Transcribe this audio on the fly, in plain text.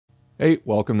Hey,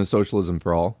 welcome to Socialism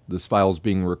for All. This file is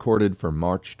being recorded for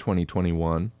March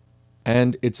 2021,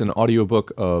 and it's an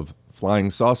audiobook of Flying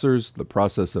Saucers, The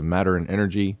Process of Matter and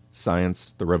Energy,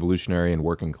 Science, the Revolutionary and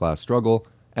Working Class Struggle,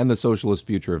 and the Socialist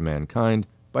Future of Mankind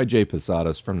by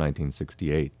Posadas from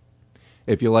 1968.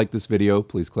 If you like this video,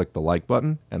 please click the like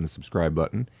button and the subscribe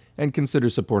button, and consider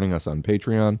supporting us on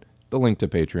Patreon. The link to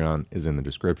Patreon is in the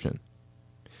description.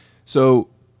 So,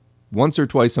 once or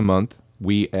twice a month,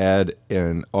 we add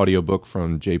an audiobook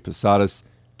from Posadas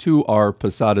to our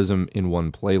Posadism in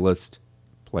one playlist.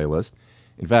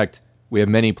 In fact, we have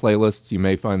many playlists. You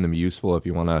may find them useful if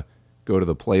you want to go to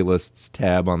the playlists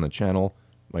tab on the channel.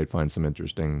 You might find some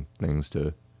interesting things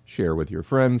to share with your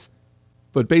friends.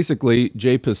 But basically,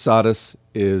 Posadas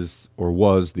is or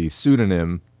was the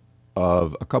pseudonym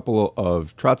of a couple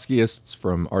of Trotskyists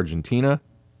from Argentina.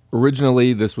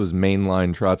 Originally, this was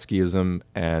mainline Trotskyism,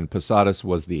 and Posadas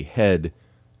was the head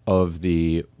of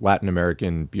the Latin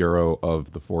American Bureau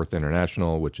of the Fourth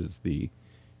International, which is the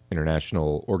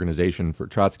international organization for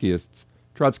Trotskyists.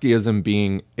 Trotskyism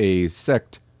being a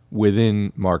sect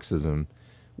within Marxism,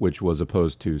 which was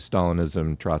opposed to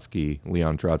Stalinism,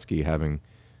 Leon Trotsky having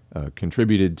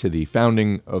contributed to the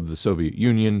founding of the Soviet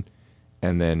Union,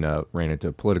 and then ran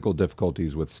into political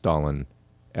difficulties with Stalin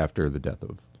after the death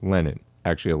of Lenin.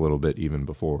 Actually, a little bit even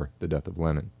before the death of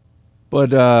Lenin.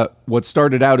 But what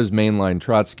started out as mainline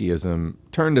Trotskyism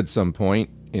turned at some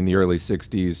point in the early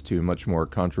 60s to much more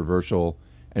controversial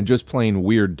and just plain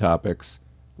weird topics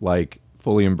like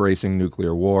fully embracing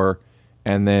nuclear war.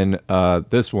 And then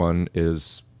this one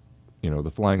is,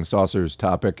 the flying saucers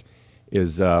topic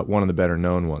is one of the better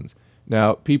known ones.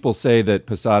 Now, people say that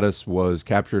Posadas was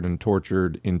captured and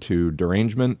tortured into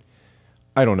derangement.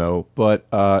 I don't know, but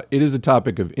it is a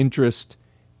topic of interest,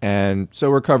 and so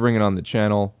we're covering it on the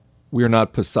channel. We are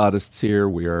not Posadists here.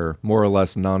 We are more or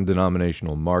less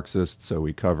non-denominational Marxists, so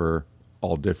we cover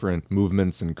all different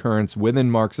movements and currents within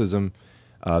Marxism,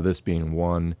 this being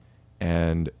one,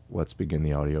 and let's begin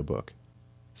the audiobook.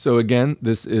 So again,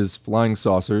 this is Flying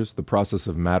Saucers, The Process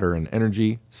of Matter and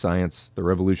Energy, Science, the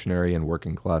Revolutionary and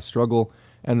Working Class Struggle,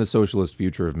 and the Socialist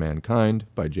Future of Mankind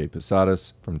by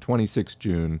Posadas from 26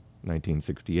 June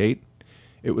 1968.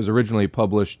 It was originally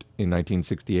published in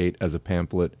 1968 as a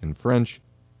pamphlet in French.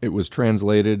 It was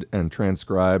translated and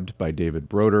transcribed by David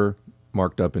Broder,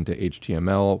 marked up into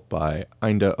HTML by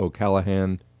Ynda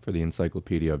O'Callaghan for the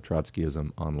Encyclopedia of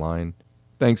Trotskyism Online.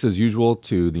 Thanks as usual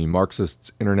to the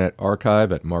Marxists Internet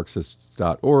Archive at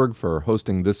marxists.org for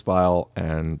hosting this file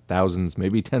and thousands,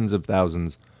 maybe tens of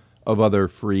thousands, of other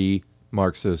free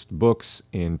Marxist books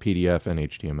in PDF and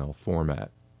HTML format.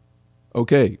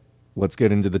 Okay, let's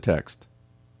get into the text.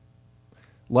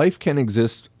 Life can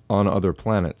exist on other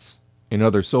planets, in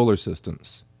other solar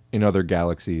systems, in other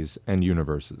galaxies and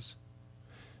universes.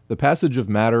 The passage of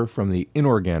matter from the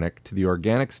inorganic to the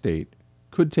organic state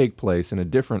could take place in a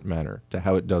different manner to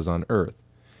how it does on Earth,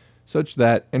 such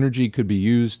that energy could be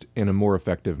used in a more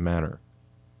effective manner.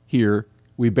 Here,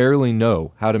 we barely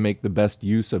know how to make the best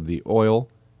use of the oil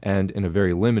and, in a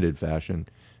very limited fashion,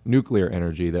 nuclear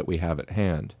energy that we have at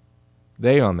hand.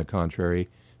 They, on the contrary,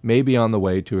 may be on the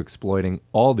way to exploiting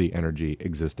all the energy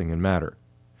existing in matter.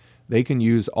 They can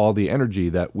use all the energy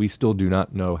that we still do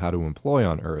not know how to employ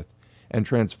on Earth and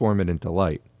transform it into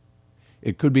light.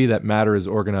 It could be that matter is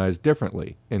organized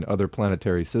differently in other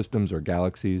planetary systems or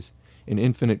galaxies, in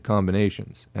infinite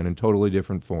combinations and in totally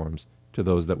different forms to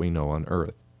those that we know on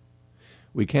Earth.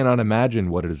 We cannot imagine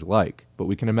what it is like, but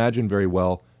we can imagine very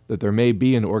well that there may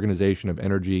be an organization of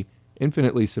energy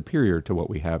infinitely superior to what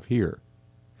we have here.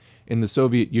 In the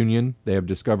Soviet Union, they have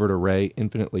discovered a ray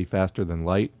infinitely faster than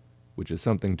light, which is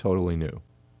something totally new.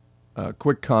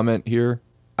 Quick comment here.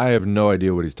 I have no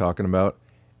idea what he's talking about.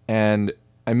 And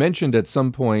I mentioned at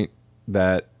some point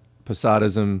that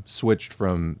Posadism switched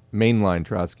from mainline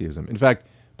Trotskyism. In fact,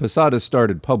 Posadas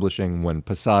started publishing when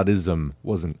Posadism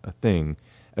wasn't a thing.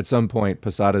 At some point,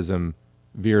 Posadism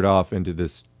veered off into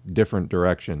this different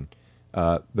direction.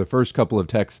 The first couple of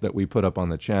texts that we put up on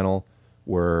the channel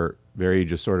were very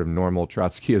just sort of normal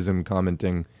Trotskyism,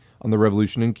 commenting on the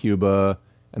revolution in Cuba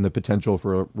and the potential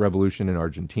for a revolution in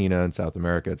Argentina and South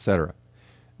America, etc.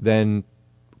 Then,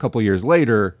 a couple years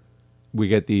later, we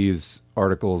get these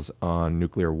articles on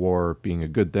nuclear war being a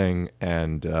good thing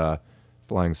and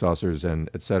flying saucers and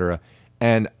etc.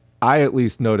 And I at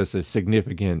least notice a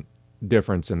significant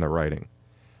difference in the writing.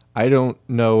 I don't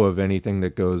know of anything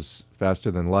that goes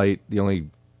faster than light. The only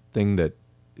thing that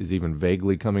is even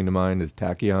vaguely coming to mind is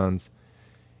tachyons.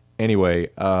 Anyway,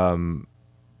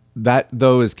 that,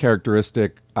 though, is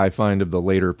characteristic, I find, of the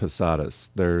later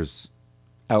Posadas. There's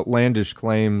outlandish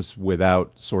claims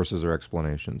without sources or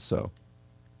explanations. So,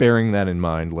 bearing that in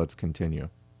mind, let's continue.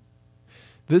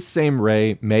 This same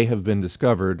ray may have been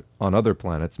discovered on other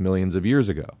planets millions of years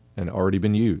ago and already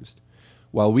been used.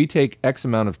 While we take X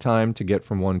amount of time to get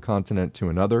from one continent to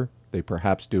another, they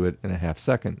perhaps do it in a half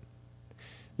second.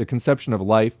 The conception of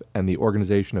life and the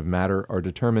organization of matter are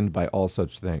determined by all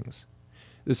such things.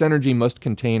 This energy must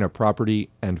contain a property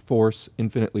and force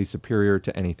infinitely superior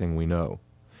to anything we know.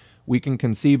 We can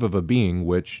conceive of a being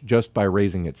which, just by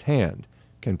raising its hand,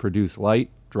 can produce light,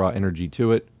 draw energy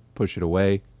to it, push it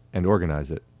away, and organize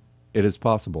it. It is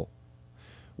possible.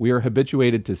 We are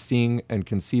habituated to seeing and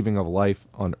conceiving of life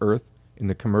on Earth in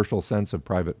the commercial sense of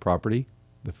private property,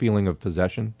 the feeling of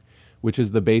possession, which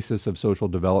is the basis of social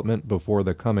development before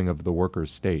the coming of the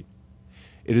worker's state.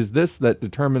 It is this that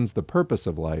determines the purpose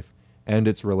of life and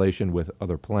its relation with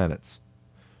other planets.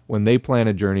 When they plan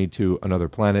a journey to another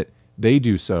planet, they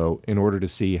do so in order to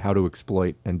see how to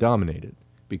exploit and dominate it,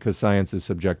 because science is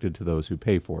subjected to those who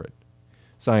pay for it.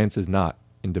 Science is not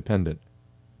independent.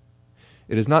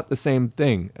 It is not the same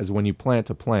thing as when you plant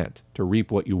a plant to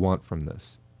reap what you want from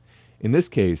this. In this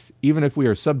case, even if we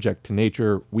are subject to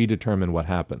nature, we determine what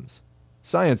happens.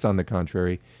 Science, on the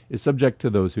contrary, is subject to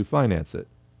those who finance it.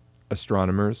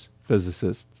 Astronomers,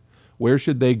 physicists, where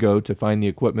should they go to find the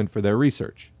equipment for their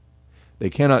research? They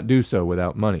cannot do so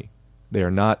without money. They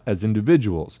are not, as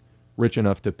individuals, rich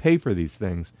enough to pay for these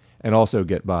things and also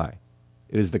get by.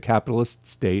 It is the capitalist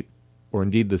state, or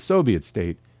indeed the Soviet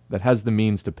state, that has the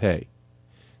means to pay.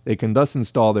 They can thus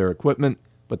install their equipment,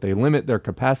 but they limit their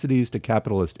capacities to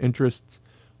capitalist interests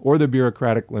or the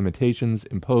bureaucratic limitations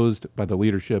imposed by the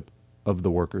leadership of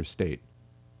the workers' state.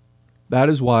 That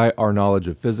is why our knowledge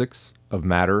of physics, of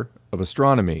matter, of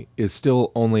astronomy is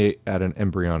still only at an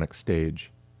embryonic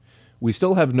stage. We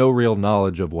still have no real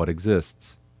knowledge of what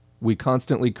exists. We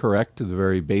constantly correct the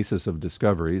very basis of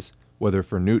discoveries, whether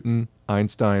for Newton,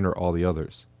 Einstein, or all the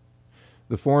others.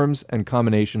 The forms and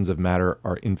combinations of matter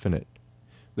are infinite.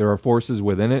 There are forces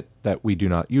within it that we do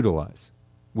not utilize.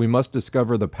 We must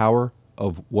discover the power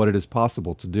of what it is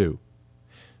possible to do.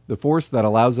 The force that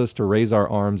allows us to raise our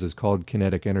arms is called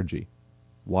kinetic energy.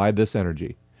 Why this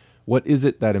energy? What is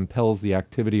it that impels the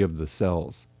activity of the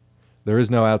cells? There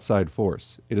is no outside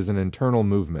force. It is an internal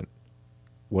movement.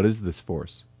 What is this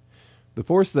force? The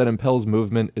force that impels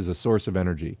movement is a source of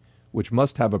energy, which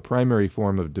must have a primary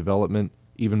form of development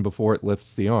even before it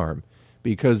lifts the arm,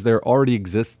 because there already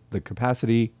exists the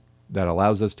capacity that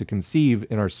allows us to conceive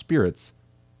in our spirits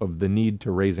of the need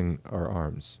to raising our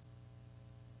arms.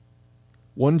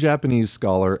 One Japanese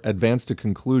scholar advanced a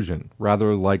conclusion,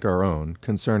 rather like our own,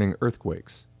 concerning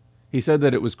earthquakes. He said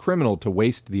that it was criminal to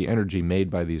waste the energy made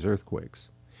by these earthquakes.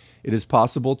 It is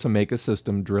possible to make a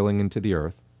system drilling into the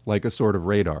earth, like a sort of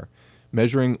radar,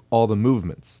 measuring all the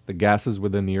movements, the gases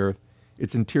within the earth,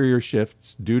 its interior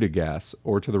shifts due to gas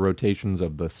or to the rotations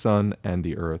of the sun and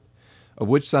the earth, of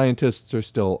which scientists are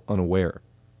still unaware.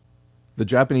 The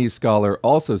Japanese scholar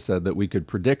also said that we could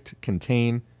predict,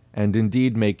 contain, and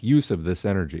indeed make use of this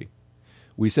energy.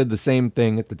 We said the same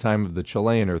thing at the time of the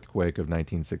Chilean earthquake of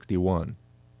 1961.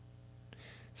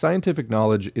 Scientific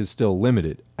knowledge is still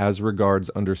limited as regards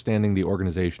understanding the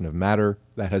organization of matter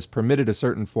that has permitted a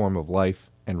certain form of life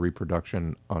and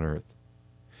reproduction on Earth.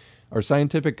 Our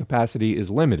scientific capacity is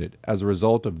limited as a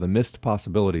result of the missed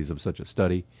possibilities of such a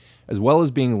study, as well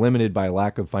as being limited by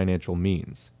lack of financial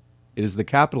means. It is the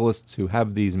capitalists who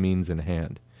have these means in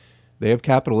hand. They have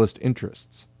capitalist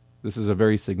interests. This is a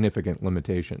very significant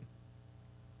limitation.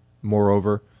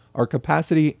 Moreover, our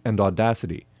capacity and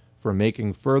audacity for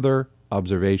making further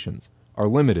observations are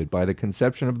limited by the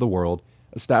conception of the world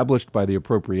established by the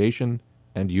appropriation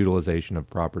and utilization of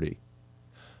property.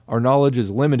 Our knowledge is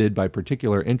limited by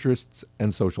particular interests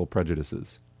and social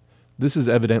prejudices. This is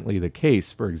evidently the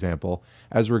case, for example,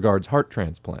 as regards heart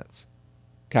transplants.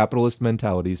 Capitalist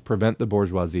mentalities prevent the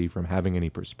bourgeoisie from having any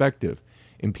perspective,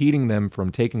 impeding them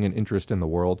from taking an interest in the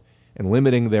world and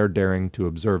limiting their daring to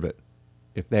observe it.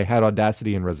 If they had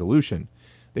audacity and resolution,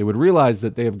 they would realize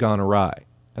that they have gone awry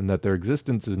and that their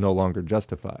existence is no longer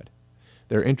justified.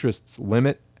 Their interests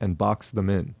limit and box them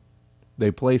in.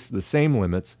 They place the same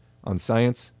limits on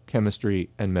science, chemistry,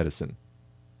 and medicine.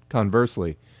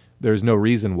 Conversely, there is no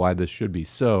reason why this should be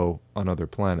so on other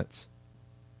planets.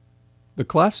 The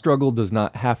class struggle does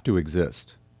not have to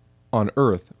exist. On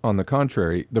Earth, on the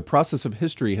contrary, the process of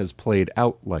history has played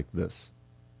out like this.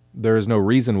 There is no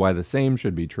reason why the same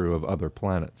should be true of other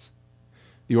planets.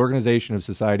 The organization of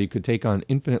society could take on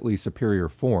infinitely superior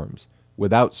forms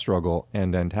without struggle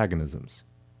and antagonisms.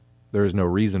 There is no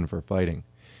reason for fighting.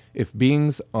 If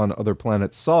beings on other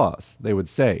planets saw us, they would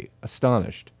say,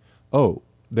 astonished, "Oh,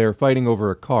 They're fighting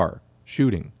over a car,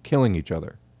 shooting, killing each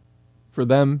other. For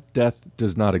them, death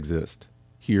does not exist.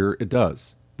 Here it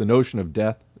does. The notion of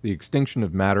death, the extinction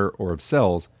of matter or of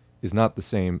cells, is not the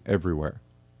same everywhere.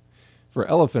 For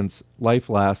elephants, life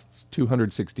lasts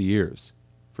 260 years.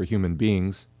 For human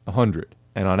beings, 100,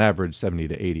 and on average 70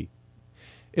 to 80.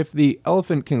 If the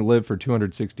elephant can live for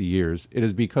 260 years, it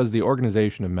is because the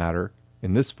organization of matter,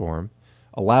 in this form,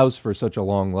 allows for such a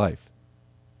long life.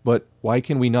 But why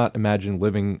can we not imagine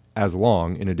living as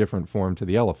long in a different form to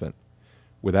the elephant?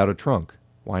 Without a trunk,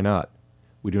 why not?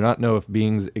 We do not know if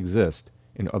beings exist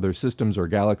in other systems or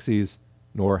galaxies,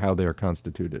 nor how they are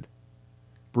constituted.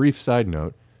 Brief side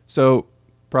note, so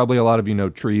probably a lot of you know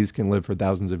trees can live for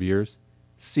thousands of years.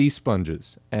 Sea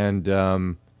sponges and,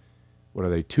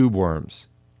 tube worms,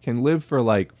 can live for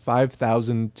like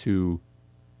 5,000 to,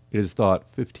 it is thought,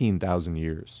 15,000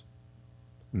 years.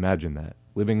 Imagine that,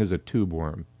 living as a tube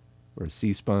worm or a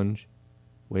sea sponge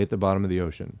way at the bottom of the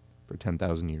ocean for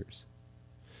 10,000 years.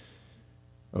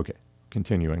 Okay,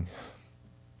 continuing.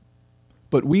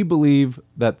 But we believe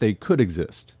that they could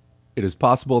exist. It is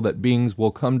possible that beings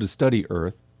will come to study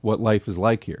Earth, what life is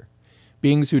like here.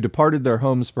 Beings who departed their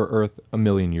homes for Earth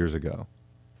 1,000,000 years ago.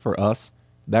 For us,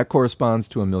 that corresponds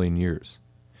to 1,000,000 years.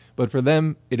 But for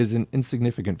them, it is an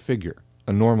insignificant figure,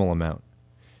 a normal amount.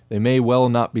 They may well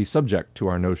not be subject to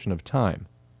our notion of time.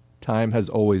 Time has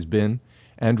always been,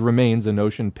 and remains, a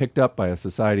notion picked up by a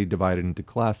society divided into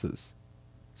classes.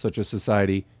 Such a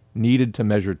society needed to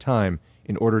measure time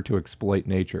in order to exploit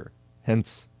nature,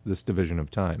 hence this division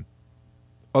of time.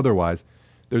 Otherwise,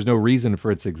 there's no reason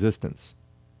for its existence.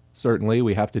 Certainly,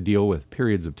 we have to deal with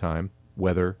periods of time,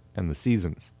 weather, and the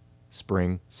seasons,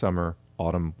 spring, summer,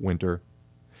 autumn, winter.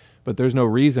 But there's no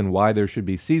reason why there should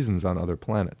be seasons on other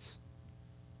planets.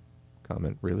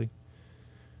 Comment, really?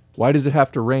 Why does it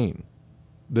have to rain?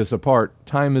 This apart,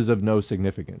 time is of no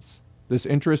significance. This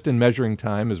interest in measuring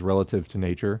time is relative to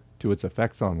nature, to its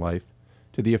effects on life,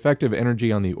 to the effect of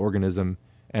energy on the organism,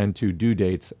 and to due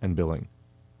dates and billing.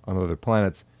 On other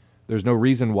planets, there's no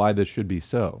reason why this should be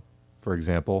so. For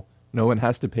example, no one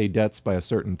has to pay debts by a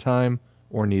certain time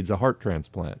or needs a heart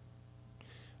transplant.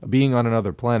 A being on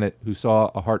another planet who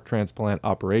saw a heart transplant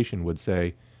operation would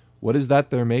say, "What is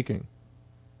that they're making?"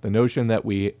 The notion that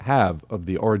we have of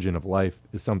the origin of life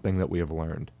is something that we have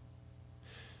learned.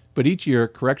 But each year,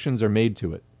 corrections are made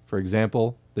to it. For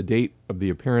example, the date of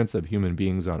the appearance of human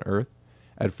beings on Earth.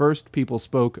 At first, people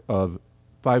spoke of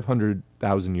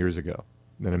 500,000 years ago,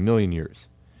 then 1,000,000 years.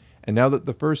 And now that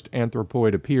the first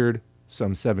anthropoid appeared,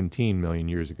 some 17 million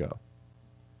years ago.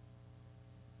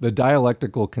 The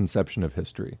dialectical conception of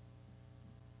history.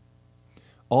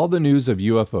 All the news of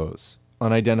UFOs,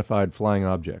 unidentified flying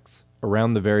objects,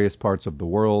 around the various parts of the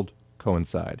world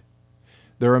coincide.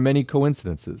 There are many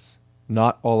coincidences,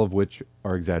 not all of which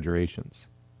are exaggerations.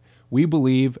 We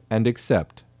believe and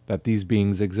accept that these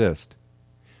beings exist.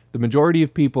 The majority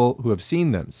of people who have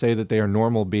seen them say that they are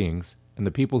normal beings, and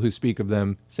the people who speak of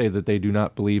them say that they do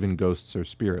not believe in ghosts or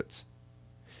spirits.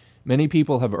 Many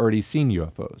people have already seen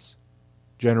UFOs.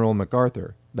 General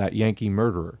MacArthur, that Yankee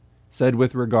murderer, said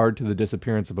with regard to the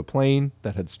disappearance of a plane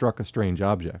that had struck a strange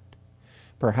object,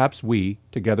 "Perhaps we,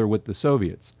 together with the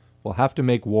Soviets, will have to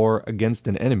make war against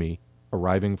an enemy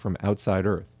arriving from outside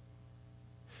Earth."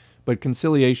 But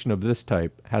conciliation of this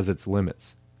type has its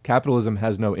limits. Capitalism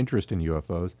has no interest in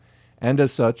UFOs, and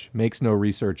as such makes no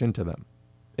research into them.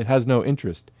 It has no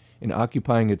interest in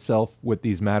occupying itself with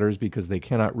these matters because they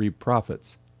cannot reap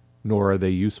profits, nor are they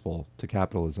useful to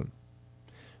capitalism.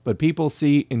 But people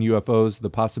see in UFOs the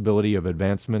possibility of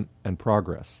advancement and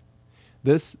progress.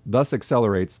 This thus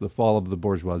accelerates the fall of the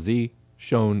bourgeoisie,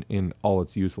 shown in all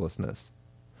its uselessness.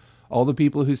 All the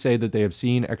people who say that they have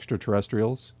seen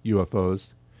extraterrestrials,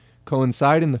 UFOs,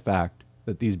 coincide in the fact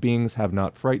that these beings have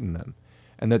not frightened them,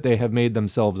 and that they have made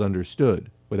themselves understood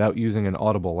without using an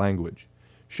audible language,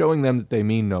 showing them that they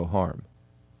mean no harm.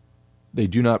 They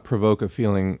do not provoke a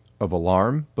feeling of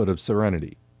alarm, but of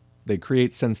serenity. They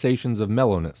create sensations of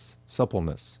mellowness,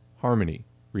 suppleness, harmony,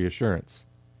 reassurance.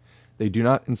 They do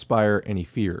not inspire any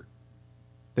fear.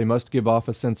 They must give off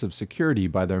a sense of security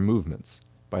by their movements,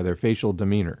 by their facial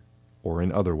demeanor, or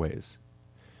in other ways.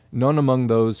 None among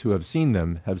those who have seen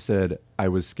them have said, "I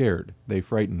was scared, they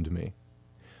frightened me."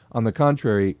 On the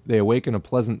contrary, they awaken a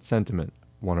pleasant sentiment,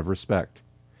 one of respect.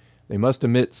 They must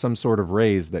emit some sort of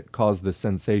rays that cause this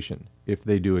sensation, if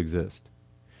they do exist.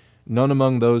 None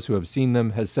among those who have seen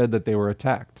them has said that they were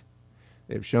attacked.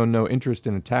 They have shown no interest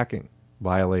in attacking,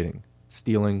 violating,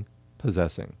 stealing,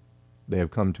 possessing. They have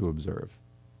come to observe.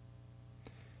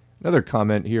 Another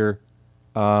comment here.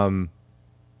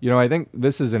 I think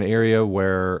this is an area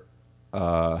where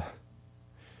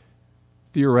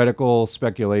theoretical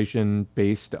speculation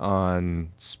based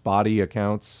on spotty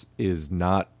accounts is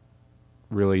not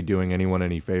really doing anyone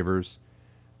any favors.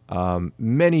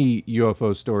 Many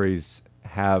UFO stories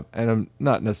have, and I'm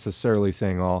not necessarily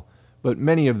saying all, but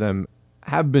many of them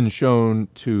have been shown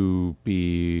to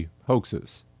be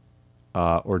hoaxes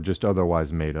or just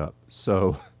otherwise made up.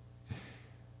 So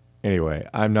anyway,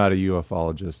 I'm not a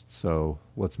ufologist, so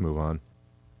let's move on.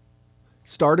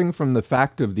 Starting from the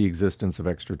fact of the existence of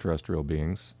extraterrestrial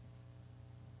beings.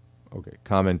 Okay,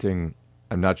 commenting,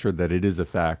 I'm not sure that it is a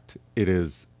fact. It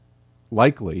is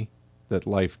likely that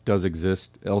life does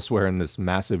exist elsewhere in this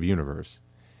massive universe,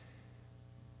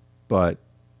 but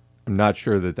I'm not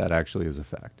sure that that actually is a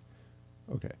fact.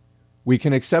 Okay. We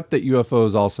can accept that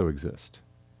UFOs also exist.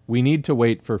 We need to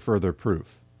wait for further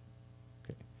proof.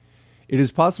 Okay. It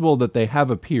is possible that they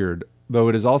have appeared, though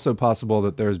it is also possible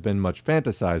that there has been much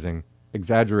fantasizing,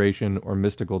 exaggeration, or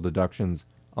mystical deductions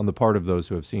on the part of those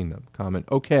who have seen them. Comment,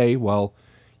 okay, well,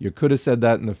 you could have said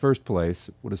that in the first place.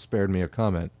 It would have spared me a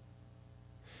comment.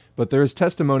 But there is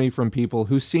testimony from people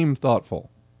who seem thoughtful.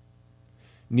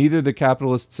 Neither the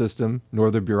capitalist system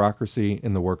nor the bureaucracy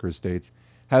in the worker states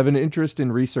have an interest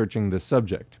in researching this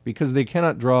subject because they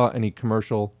cannot draw any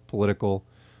commercial, political,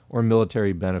 or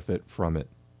military benefit from it.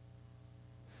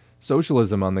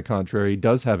 Socialism, on the contrary,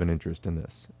 does have an interest in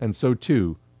this, and so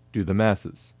too do the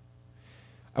masses.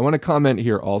 I want to comment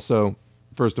here also.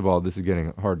 First of all, this is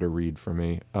getting hard to read for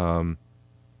me.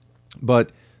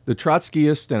 But the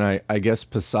Trotskyist and I guess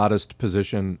Posadist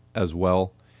position as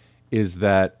well is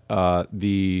that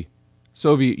the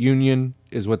Soviet Union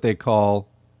is what they call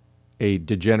a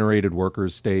degenerated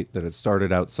workers' state, that it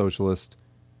started out socialist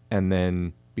and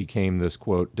then became this,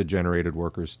 quote, degenerated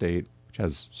workers' state, which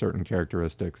has certain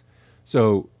characteristics.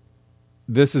 So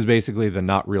this is basically the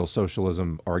not real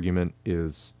socialism argument,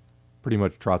 is pretty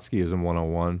much Trotskyism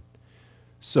 101.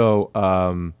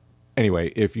 So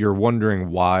anyway, if you're wondering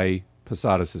why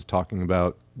Posadas is talking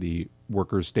about the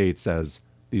worker states as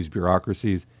these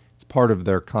bureaucracies, it's part of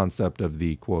their concept of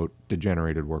the, quote,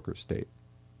 degenerated worker state.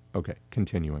 Okay,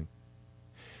 continuing.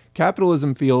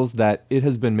 Capitalism feels that it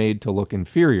has been made to look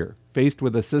inferior, faced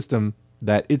with a system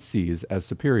that it sees as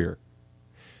superior.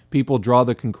 People draw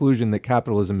the conclusion that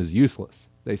capitalism is useless.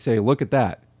 They say, look at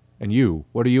that, and you,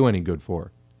 what are you any good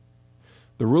for?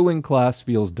 The ruling class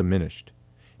feels diminished.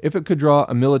 If it could draw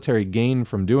a military gain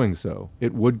from doing so,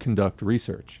 it would conduct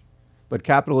research. But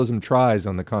capitalism tries,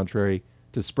 on the contrary,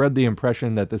 to spread the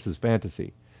impression that this is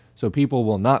fantasy, so people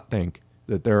will not think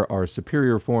that there are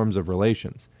superior forms of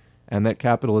relations, and that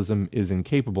capitalism is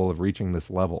incapable of reaching this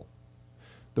level.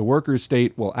 The workers'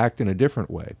 state will act in a different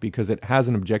way because it has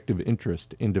an objective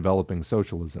interest in developing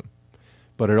socialism.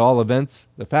 But at all events,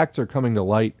 the facts are coming to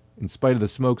light in spite of the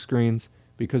smokescreens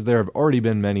because there have already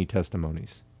been many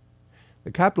testimonies.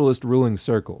 The capitalist ruling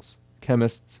circles,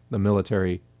 chemists, the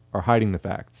military, are hiding the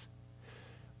facts.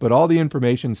 But all the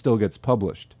information still gets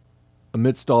published.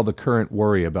 Amidst all the current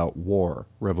worry about war,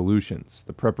 revolutions,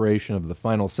 the preparation of the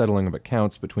final settling of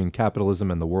accounts between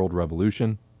capitalism and the world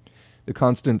revolution, the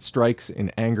constant strikes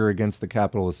in anger against the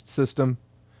capitalist system,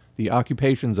 the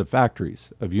occupations of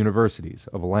factories, of universities,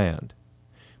 of land.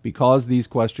 Because these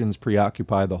questions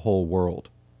preoccupy the whole world.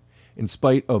 In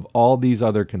spite of all these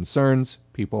other concerns,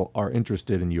 people are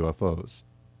interested in UFOs.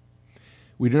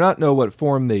 We do not know what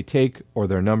form they take or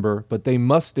their number, but they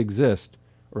must exist,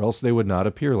 or else they would not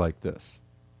appear like this.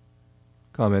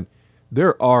 Comment,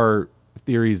 there are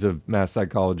theories of mass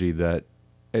psychology that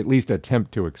at least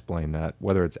attempt to explain that,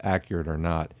 whether it's accurate or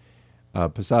not.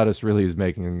 Posadas really is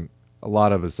making a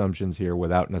lot of assumptions here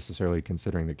without necessarily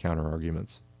considering the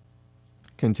counter-arguments.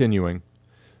 Continuing,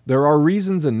 there are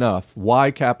reasons enough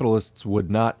why capitalists would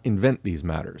not invent these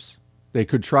matters. They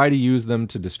could try to use them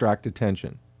to distract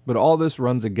attention, but all this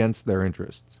runs against their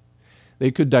interests.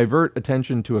 They could divert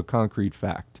attention to a concrete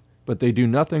fact, but they do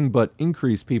nothing but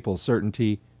increase people's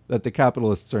certainty that the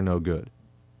capitalists are no good.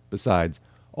 Besides,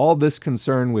 all this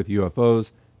concern with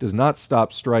UFOs does not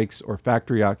stop strikes or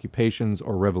factory occupations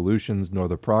or revolutions nor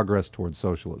the progress towards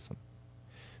socialism.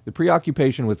 The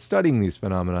preoccupation with studying these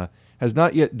phenomena has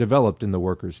not yet developed in the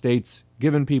worker states,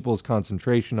 given people's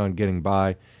concentration on getting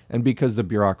by and because the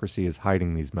bureaucracy is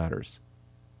hiding these matters.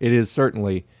 It is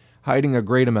certainly hiding a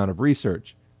great amount of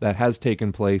research that has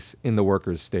taken place in the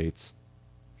workers' states.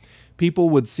 People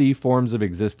would see forms of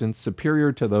existence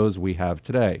superior to those we have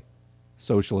today.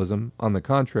 Socialism, on the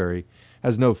contrary,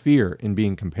 has no fear in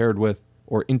being compared with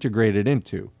or integrated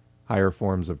into higher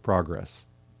forms of progress.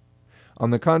 On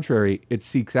the contrary, it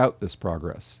seeks out this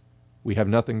progress. We have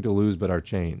nothing to lose but our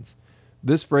chains.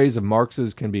 This phrase of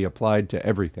Marx's can be applied to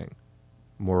everything.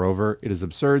 Moreover, it is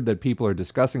absurd that people are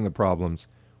discussing the problems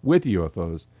with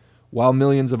UFOs while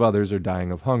millions of others are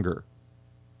dying of hunger.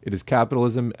 It is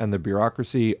capitalism and the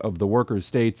bureaucracy of the workers'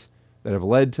 states that have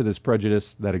led to this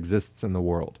prejudice that exists in the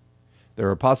world.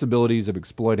 There are possibilities of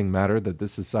exploiting matter that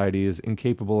this society is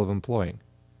incapable of employing.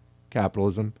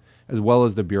 Capitalism, as well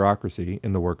as the bureaucracy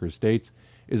in the workers' states,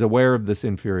 is aware of this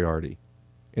inferiority.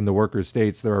 In the workers'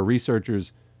 states, there are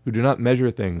researchers who do not measure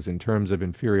things in terms of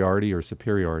inferiority or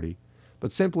superiority,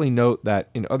 but simply note that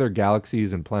in other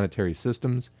galaxies and planetary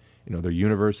systems, in other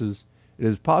universes, it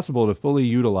is possible to fully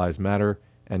utilize matter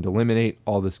and eliminate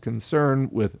all this concern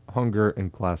with hunger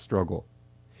and class struggle.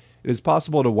 It is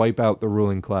possible to wipe out the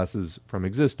ruling classes from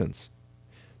existence.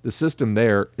 The system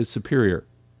there is superior.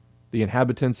 The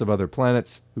inhabitants of other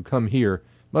planets who come here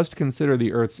must consider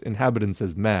the Earth's inhabitants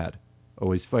as mad,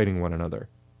 always fighting one another.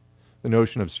 The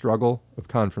notion of struggle, of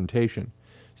confrontation,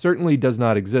 certainly does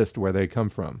not exist where they come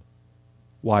from.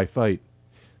 Why fight?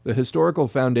 The historical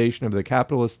foundation of the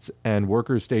capitalists' and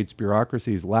worker states'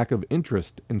 bureaucracy's lack of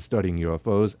interest in studying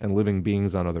UFOs and living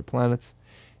beings on other planets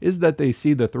is that they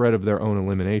see the threat of their own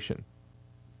elimination.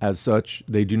 As such,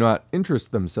 they do not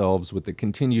interest themselves with the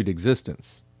continued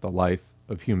existence, the life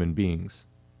of human beings.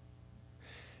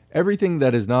 Everything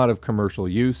that is not of commercial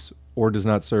use or does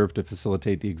not serve to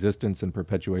facilitate the existence and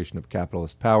perpetuation of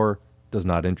capitalist power does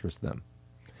not interest them.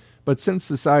 But since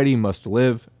society must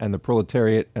live and the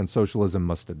proletariat and socialism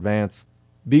must advance,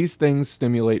 these things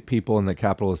stimulate people in the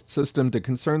capitalist system to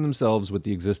concern themselves with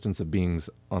the existence of beings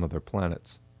on other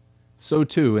planets. So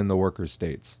too in the worker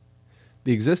states.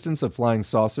 The existence of flying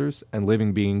saucers and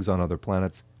living beings on other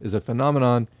planets is a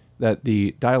phenomenon that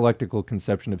the dialectical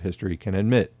conception of history can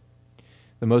admit.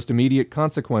 The most immediate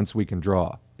consequence we can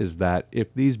draw is that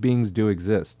if these beings do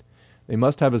exist, they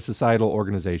must have a societal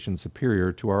organization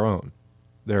superior to our own.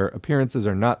 Their appearances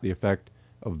are not the effect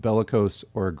of bellicose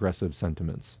or aggressive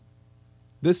sentiments.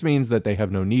 This means that they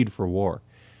have no need for war,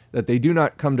 that they do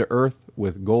not come to Earth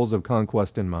with goals of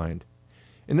conquest in mind.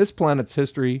 In this planet's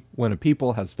history, when a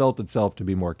people has felt itself to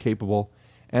be more capable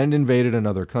and invaded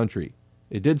another country,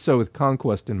 it did so with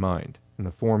conquest in mind, in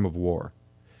the form of war.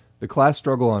 The class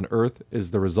struggle on Earth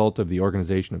is the result of the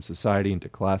organization of society into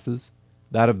classes,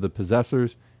 that of the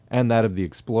possessors and that of the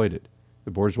exploited,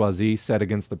 the bourgeoisie set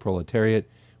against the proletariat,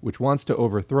 which wants to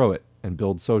overthrow it and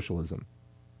build socialism.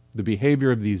 The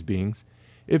behavior of these beings,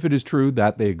 if it is true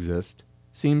that they exist,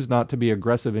 seems not to be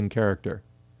aggressive in character.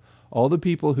 All the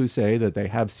people who say that they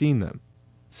have seen them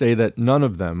say that none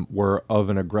of them were of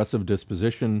an aggressive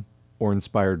disposition or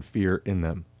inspired fear in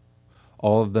them.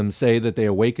 All of them say that they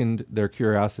awakened their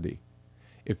curiosity.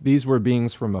 If these were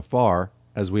beings from afar,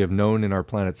 as we have known in our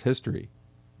planet's history,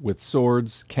 with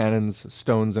swords, cannons,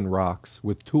 stones, and rocks,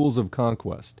 with tools of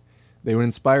conquest, they would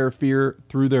inspire fear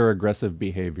through their aggressive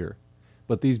behavior.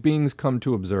 But these beings come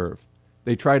to observe.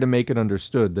 They try to make it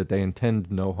understood that they intend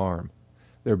no harm.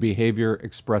 Their behavior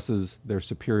expresses their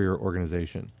superior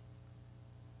organization.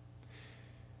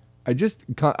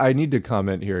 I need to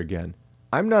comment here again.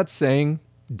 I'm not saying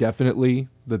definitely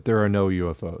that there are no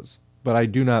UFOs, but I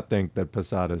do not think that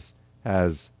Posadas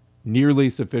has nearly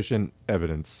sufficient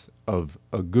evidence of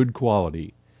a good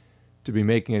quality to be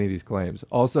making any of these claims.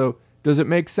 Also, does it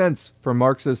make sense for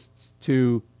Marxists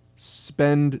to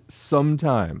spend some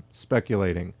time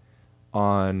speculating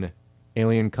on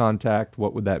alien contact,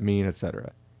 what would that mean,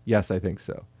 etc.? Yes, I think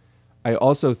so. I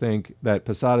also think that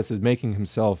Posadas is making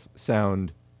himself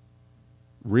sound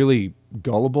really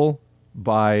gullible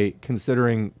by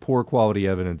considering poor quality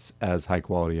evidence as high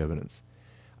quality evidence.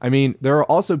 I mean, there are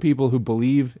also people who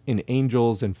believe in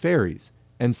angels and fairies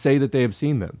and say that they have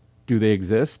seen them. Do they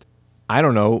exist? I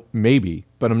don't know, maybe,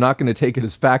 but I'm not going to take it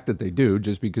as fact that they do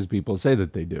just because people say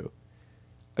that they do.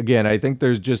 Again, I think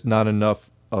there's just not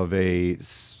enough of a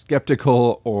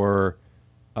skeptical or,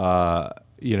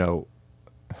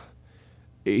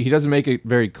 he doesn't make it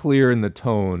very clear in the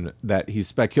tone that he's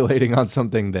speculating on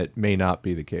something that may not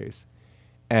be the case.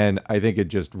 And I think it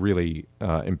just really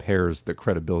impairs the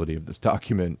credibility of this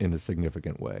document in a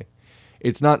significant way.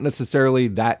 It's not necessarily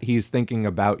that he's thinking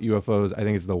about UFOs. I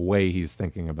think it's the way he's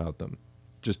thinking about them,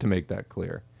 just to make that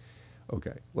clear.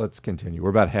 Okay, let's continue. We're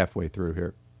about halfway through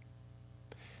here.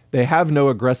 They have no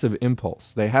aggressive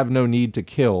impulse. They have no need to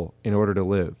kill in order to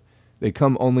live. They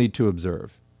come only to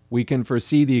observe. We can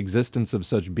foresee the existence of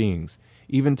such beings,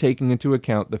 even taking into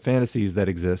account the fantasies that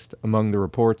exist among the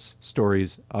reports,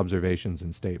 stories, observations,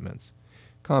 and statements.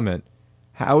 Comment: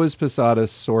 how is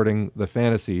Posadas sorting the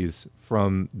fantasies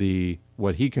from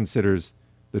what he considers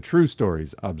the true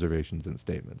stories, observations, and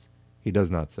statements? He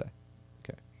does not say.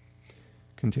 Okay.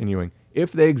 Continuing.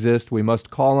 If they exist, we must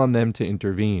call on them to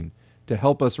intervene, to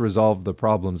help us resolve the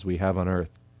problems we have on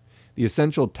Earth. The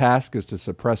essential task is to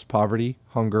suppress poverty,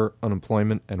 hunger,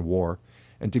 unemployment, and war,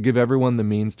 and to give everyone the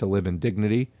means to live in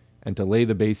dignity and to lay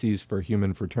the bases for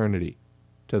human fraternity.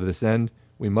 To this end,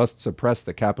 we must suppress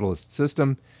the capitalist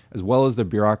system as well as the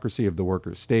bureaucracy of the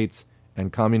workers' states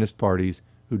and communist parties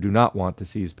who do not want to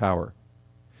seize power.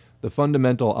 The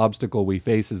fundamental obstacle we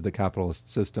face is the capitalist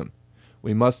system.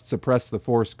 We must suppress the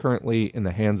force currently in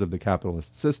the hands of the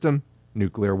capitalist system,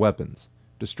 nuclear weapons.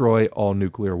 Destroy all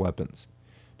nuclear weapons.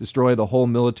 Destroy the whole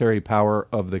military power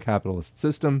of the capitalist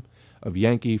system, of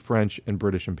Yankee, French, and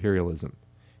British imperialism.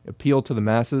 Appeal to the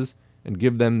masses and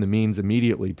give them the means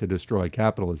immediately to destroy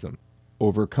capitalism.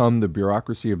 Overcome the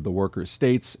bureaucracy of the workers'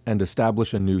 states and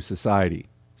establish a new society,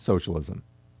 socialism.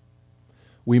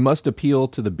 We must appeal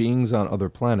to the beings on other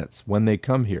planets when they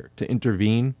come here to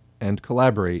intervene and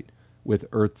collaborate with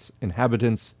Earth's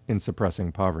inhabitants in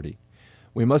suppressing poverty.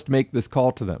 We must make this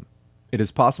call to them. It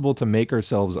is possible to make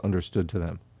ourselves understood to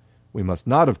them. We must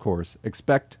not, of course,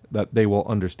 expect that they will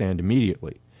understand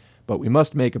immediately, but we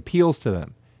must make appeals to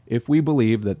them if we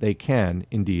believe that they can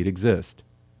indeed exist.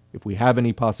 If we have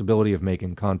any possibility of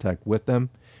making contact with them,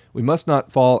 we must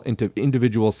not fall into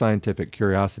individual scientific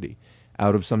curiosity,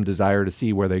 out of some desire to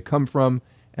see where they come from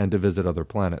and to visit other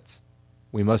planets.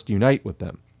 We must unite with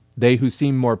them, they who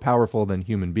seem more powerful than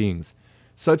human beings,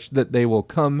 such that they will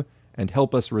come and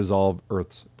help us resolve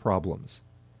Earth's problems.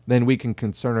 Then we can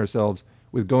concern ourselves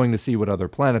with going to see what other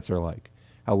planets are like,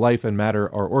 how life and matter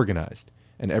are organized,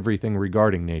 and everything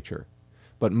regarding nature.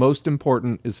 But most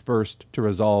important is first to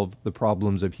resolve the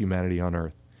problems of humanity on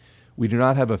Earth. We do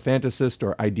not have a fantasist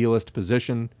or idealist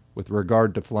position with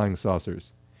regard to flying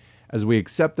saucers. As we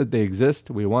accept that they exist,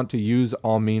 we want to use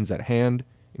all means at hand,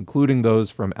 including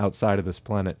those from outside of this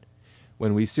planet.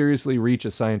 When we seriously reach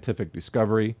a scientific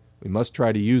discovery, we must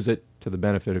try to use it to the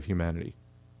benefit of humanity.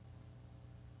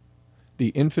 The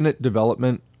infinite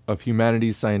development of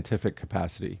humanity's scientific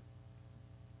capacity.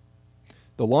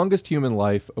 The longest human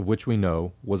life of which we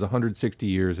know was 160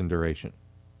 years in duration.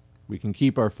 We can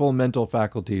keep our full mental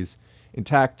faculties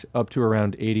intact up to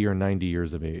around 80 or 90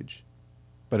 years of age.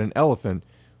 But an elephant,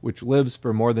 which lives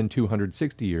for more than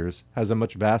 260 years, has a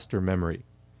much vaster memory.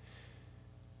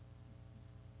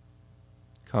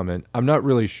 Comment: I'm not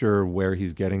really sure where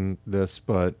he's getting this,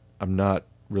 but I'm not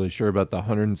really sure about the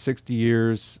 160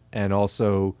 years, and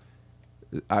also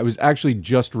I was actually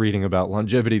just reading about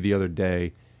longevity the other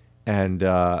day, and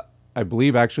I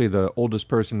believe actually the oldest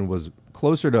person was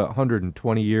closer to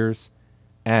 120 years,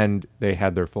 and they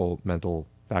had their full mental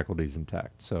faculties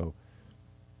intact. So,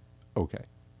 okay.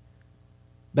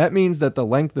 That means that the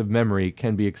length of memory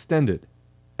can be extended.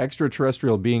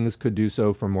 Extraterrestrial beings could do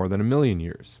so for more than 1 million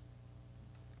years.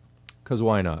 Because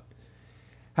why not?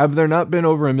 Have there not been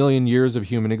over 1 million years of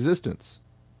human existence?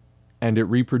 And it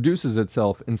reproduces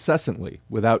itself incessantly,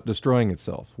 without destroying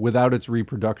itself, without its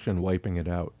reproduction wiping it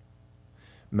out.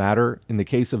 Matter, in the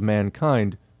case of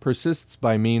mankind, persists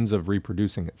by means of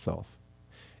reproducing itself.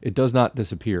 It does not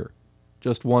disappear.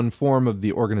 Just one form of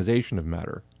the organization of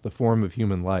matter, the form of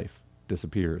human life,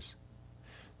 disappears.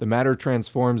 The matter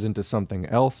transforms into something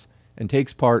else and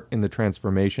takes part in the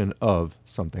transformation of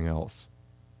something else.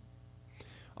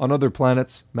 On other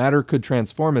planets, matter could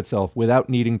transform itself without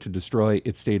needing to destroy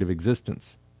its state of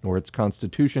existence, nor its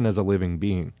constitution as a living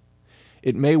being.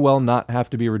 It may well not have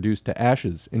to be reduced to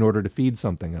ashes in order to feed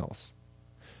something else.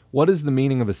 What is the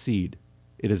meaning of a seed?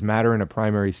 It is matter in a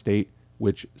primary state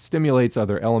which stimulates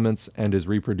other elements and is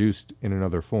reproduced in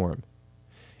another form.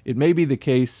 It may be the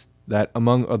case that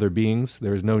among other beings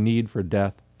there is no need for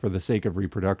death for the sake of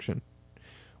reproduction.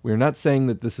 We are not saying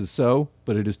that this is so,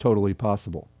 but it is totally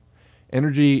possible.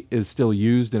 Energy is still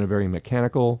used in a very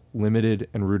mechanical, limited,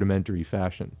 and rudimentary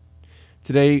fashion.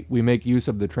 Today, we make use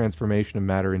of the transformation of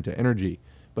matter into energy,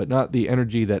 but not the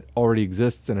energy that already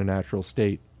exists in a natural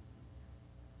state.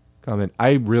 Comment: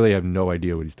 I really have no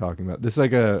idea what he's talking about. This is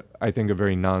like I think a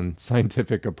very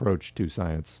non-scientific approach to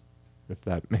science, if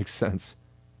that makes sense.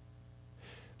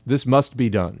 This must be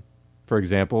done. For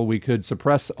example, we could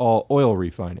suppress all oil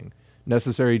refining,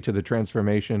 necessary to the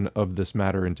transformation of this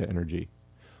matter into energy.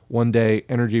 One day,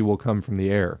 energy will come from the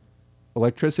air.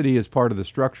 Electricity is part of the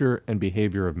structure and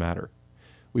behavior of matter.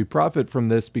 We profit from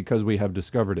this because we have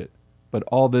discovered it, but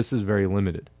all this is very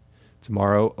limited.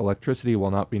 Tomorrow, electricity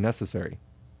will not be necessary.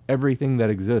 Everything that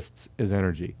exists is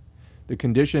energy. The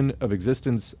condition of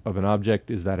existence of an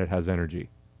object is that it has energy.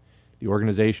 The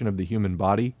organization of the human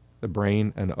body, the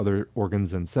brain, and other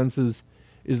organs and senses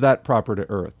is that proper to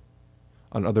Earth.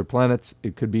 On other planets,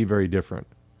 it could be very different.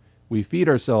 We feed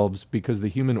ourselves because the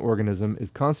human organism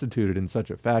is constituted in such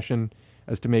a fashion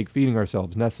as to make feeding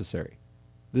ourselves necessary.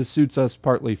 This suits us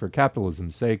partly for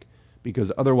capitalism's sake,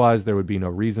 because otherwise there would be no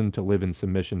reason to live in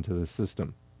submission to this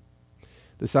system.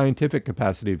 The scientific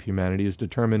capacity of humanity is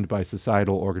determined by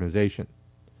societal organization.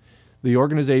 The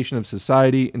organization of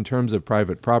society in terms of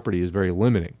private property is very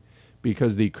limiting,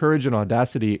 because the courage and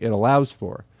audacity it allows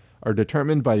for are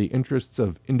determined by the interests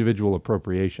of individual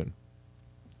appropriation.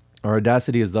 Our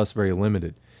audacity is thus very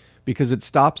limited, because it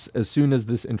stops as soon as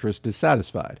this interest is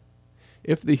satisfied.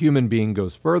 If the human being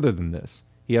goes further than this,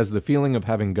 he has the feeling of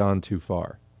having gone too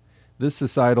far. This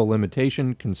societal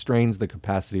limitation constrains the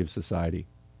capacity of society.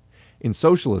 In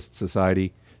socialist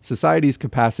society, society's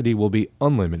capacity will be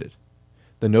unlimited.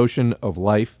 The notion of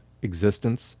life,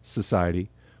 existence, society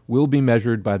will be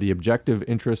measured by the objective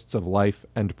interests of life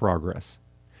and progress.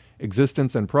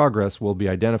 Existence and progress will be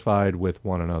identified with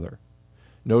one another.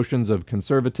 Notions of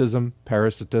conservatism,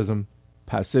 parasitism,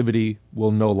 passivity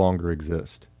will no longer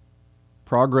exist.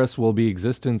 Progress will be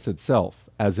existence itself,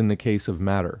 as in the case of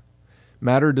matter.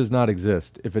 Matter does not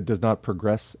exist if it does not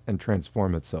progress and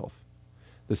transform itself.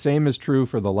 The same is true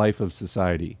for the life of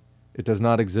society. It does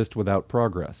not exist without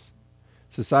progress.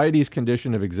 Society's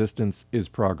condition of existence is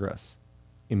progress.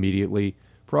 Immediately,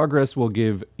 progress will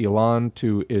give elan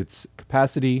to its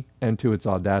capacity and to its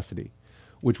audacity,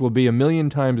 which will be 1,000,000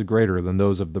 times greater than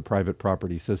those of the private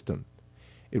property system.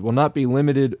 It will not be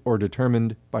limited or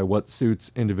determined by what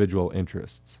suits individual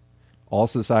interests. All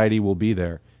society will be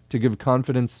there to give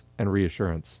confidence and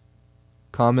reassurance.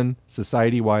 Common,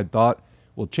 society-wide thought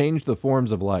will change the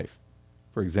forms of life.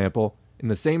 For example, in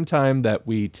the same time that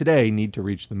we today need to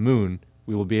reach the moon,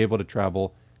 we will be able to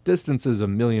travel distances of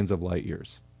millions of light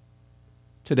years.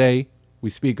 Today, we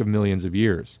speak of millions of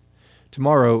years.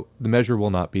 Tomorrow, the measure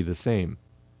will not be the same.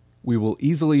 We will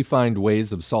easily find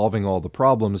ways of solving all the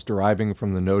problems deriving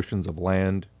from the notions of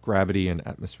land, gravity, and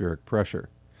atmospheric pressure.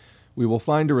 We will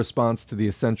find a response to the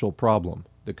essential problem.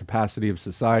 The capacity of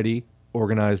society,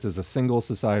 organized as a single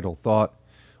societal thought,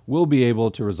 will be able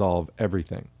to resolve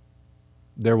everything.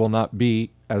 There will not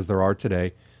be, as there are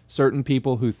today, certain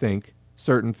people who think,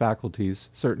 certain faculties,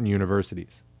 certain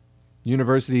universities.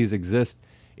 Universities exist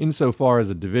insofar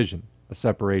as a division, a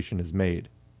separation is made.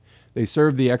 They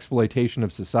serve the exploitation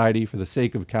of society for the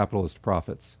sake of capitalist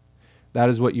profits. That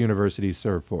is what universities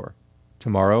serve for.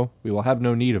 Tomorrow, we will have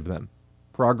no need of them.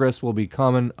 Progress will be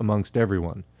common amongst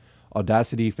everyone,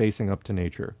 audacity facing up to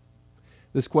nature.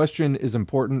 This question is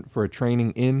important for a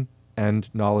training in and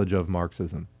knowledge of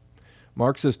Marxism.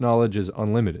 Marxist knowledge is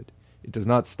unlimited. It does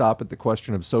not stop at the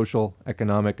question of social,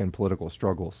 economic, and political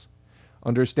struggles.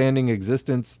 Understanding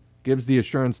existence gives the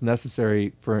assurance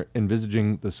necessary for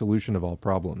envisaging the solution of all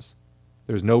problems.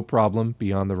 There is no problem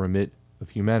beyond the remit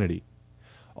of humanity.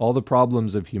 All the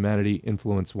problems of humanity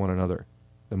influence one another.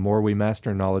 The more we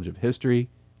master knowledge of history,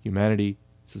 humanity,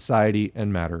 society,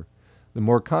 and matter, the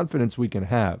more confidence we can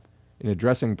have in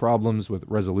addressing problems with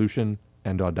resolution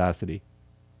and audacity.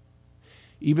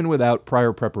 Even without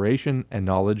prior preparation and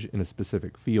knowledge in a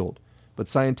specific field, but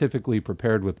scientifically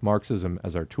prepared with Marxism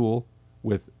as our tool,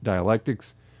 with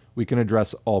dialectics, we can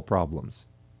address all problems.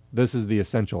 This is the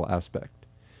essential aspect.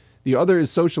 The other is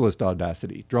socialist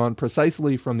audacity, drawn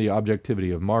precisely from the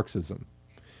objectivity of Marxism.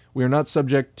 We are not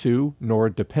subject to, nor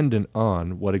dependent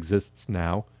on, what exists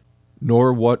now,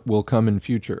 nor what will come in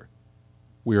future.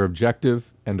 We are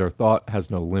objective, and our thought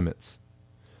has no limits.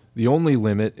 The only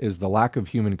limit is the lack of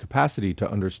human capacity to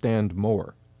understand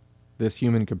more. This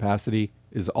human capacity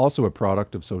is also a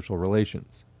product of social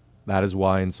relations. That is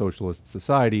why in socialist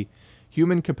society,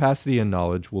 human capacity and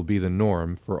knowledge will be the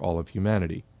norm for all of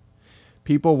humanity.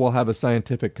 People will have a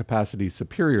scientific capacity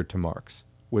superior to Marx,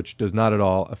 which does not at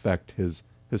all affect his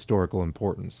historical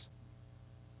importance.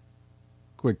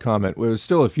 Quick comment. Well, there's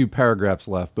still a few paragraphs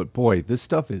left, but boy, this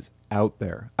stuff is out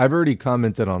there. I've already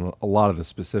commented on a lot of the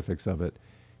specifics of it.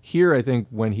 Here, I think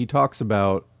when he talks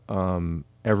about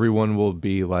everyone will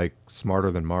be like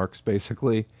smarter than Marx,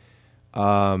 basically,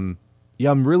 I'm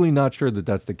really not sure that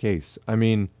that's the case. I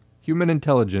mean, human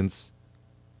intelligence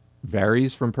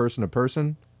varies from person to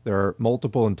person. There are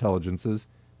multiple intelligences,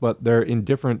 but they're in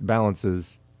different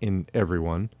balances in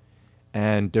everyone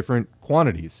and different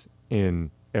quantities in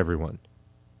everyone.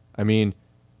 I mean,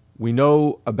 we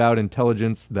know about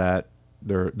intelligence that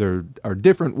there are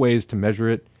different ways to measure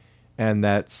it, and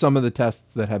that some of the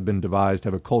tests that have been devised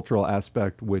have a cultural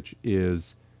aspect which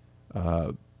is,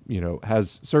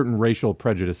 has certain racial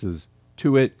prejudices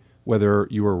to it, whether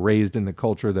you were raised in the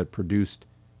culture that produced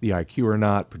the IQ or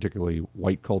not, particularly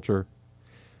white culture.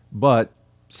 But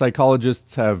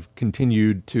psychologists have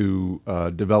continued to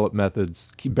develop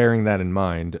methods, keep bearing that in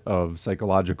mind, of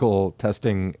psychological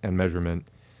testing and measurement.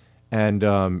 And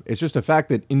it's just a fact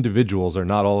that individuals are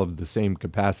not all of the same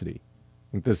capacity.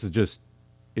 I think this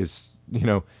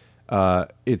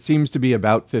it seems to be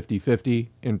about 50-50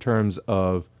 in terms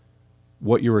of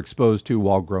what you were exposed to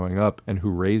while growing up and who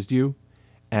raised you,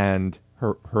 and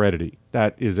heredity.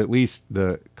 That is at least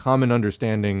the common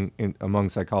understanding among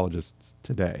psychologists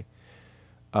today.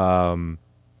 I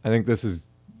think this is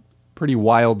pretty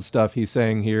wild stuff he's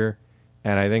saying here,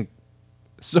 and I think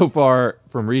so far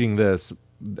from reading this,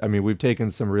 I mean, we've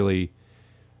taken some really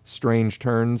strange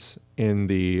turns in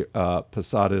the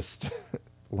Posadist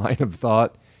line of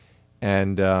thought,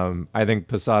 and I think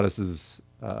Posadas's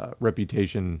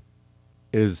reputation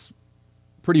is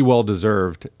pretty well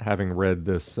deserved, having read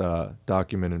this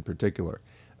document in particular.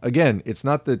 Again, it's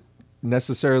not that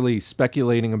necessarily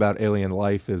speculating about alien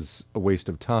life is a waste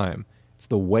of time. It's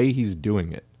the way he's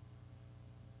doing it.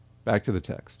 Back to the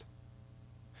text.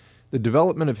 The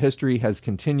development of history has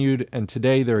continued, and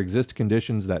today there exist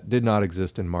conditions that did not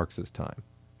exist in Marx's time.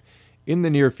 In the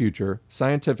near future,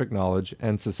 scientific knowledge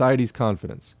and society's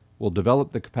confidence will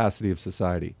develop the capacity of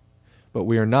society. But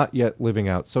we are not yet living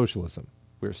out socialism.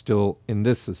 We are still in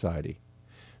this society.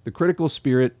 The critical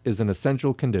spirit is an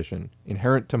essential condition,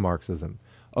 inherent to Marxism,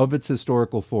 of its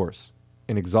historical force,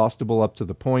 inexhaustible up to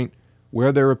the point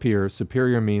where there appear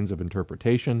superior means of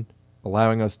interpretation,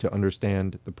 allowing us to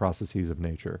understand the processes of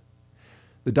nature.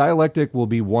 The dialectic will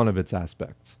be one of its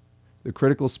aspects. The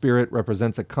critical spirit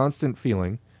represents a constant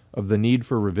feeling of the need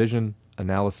for revision,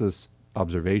 analysis,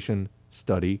 observation,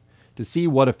 study, to see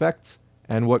what effects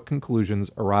and what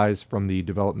conclusions arise from the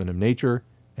development of nature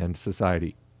and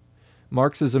society.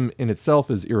 Marxism in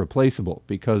itself is irreplaceable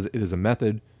because it is a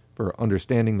method for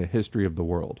understanding the history of the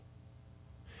world.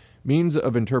 Means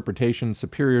of interpretation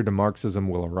superior to Marxism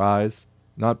will arise,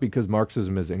 not because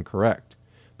Marxism is incorrect,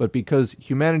 but because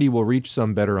humanity will reach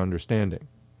some better understanding.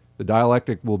 The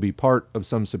dialectic will be part of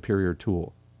some superior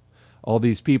tool. All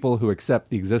these people who accept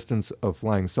the existence of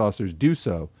flying saucers do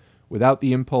so without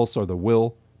the impulse or the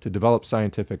will to develop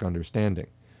scientific understanding,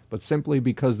 but simply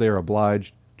because they are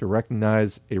obliged to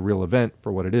recognize a real event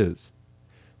for what it is.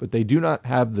 But they do not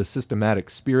have the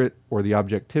systematic spirit or the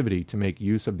objectivity to make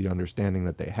use of the understanding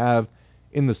that they have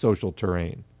in the social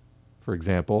terrain. For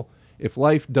example, if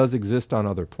life does exist on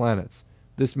other planets,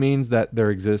 this means that there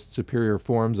exist superior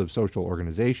forms of social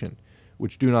organization,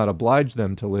 which do not oblige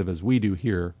them to live as we do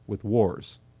here with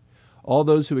wars. All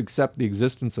those who accept the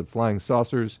existence of flying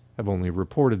saucers have only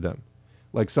reported them,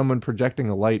 like someone projecting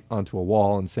a light onto a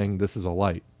wall and saying this is a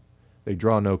light. They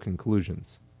draw no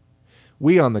conclusions.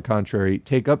 We, on the contrary,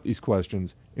 take up these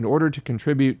questions in order to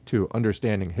contribute to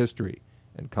understanding history,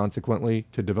 and consequently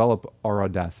to develop our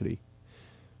audacity.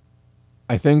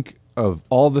 I think of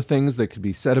all the things that could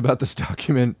be said about this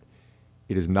document,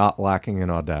 it is not lacking in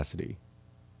audacity.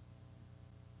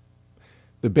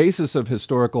 The basis of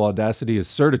historical audacity is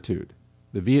certitude.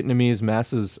 The Vietnamese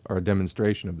masses are a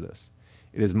demonstration of this.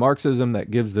 It is Marxism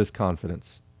that gives this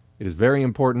confidence. It is very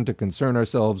important to concern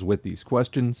ourselves with these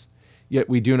questions, yet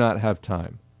we do not have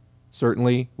time.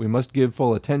 Certainly, we must give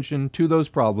full attention to those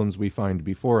problems we find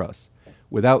before us,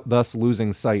 without thus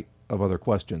losing sight of other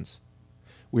questions.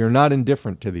 We are not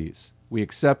indifferent to these. We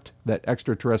accept that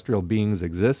extraterrestrial beings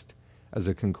exist as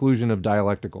a conclusion of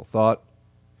dialectical thought.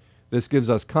 This gives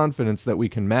us confidence that we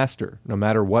can master no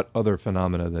matter what other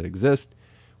phenomena that exist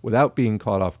without being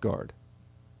caught off guard.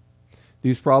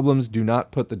 These problems do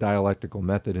not put the dialectical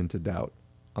method into doubt.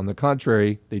 On the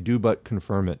contrary, they do but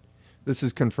confirm it. This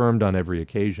is confirmed on every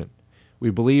occasion. We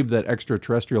believe that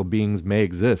extraterrestrial beings may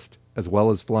exist, as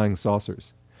well as flying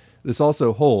saucers. This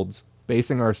also holds,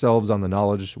 basing ourselves on the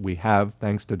knowledge we have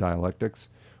thanks to dialectics,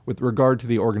 with regard to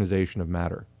the organization of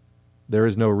matter. There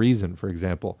is no reason, for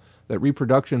example, that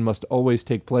reproduction must always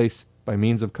take place by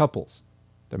means of couples.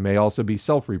 There may also be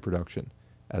self-reproduction,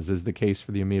 as is the case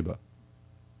for the amoeba.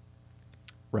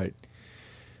 Right.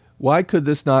 Why could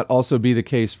this not also be the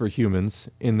case for humans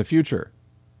in the future?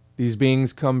 These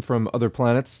beings come from other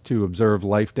planets to observe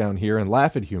life down here and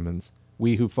laugh at humans,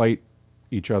 we who fight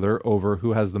each other over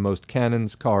who has the most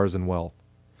cannons, cars, and wealth.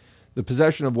 The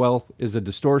possession of wealth is a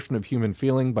distortion of human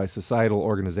feeling by societal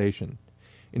organization.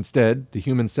 Instead, the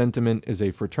human sentiment is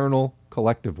a fraternal,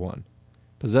 collective one.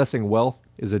 Possessing wealth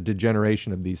is a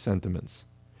degeneration of these sentiments.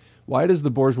 Why does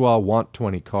the bourgeois want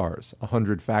 20 cars,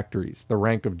 100 factories, the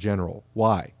rank of general?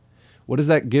 Why? What does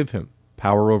that give him?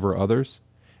 Power over others?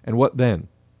 And what then?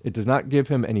 It does not give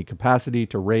him any capacity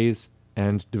to raise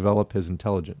and develop his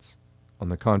intelligence. On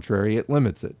the contrary, it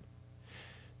limits it.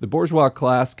 The bourgeois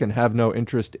class can have no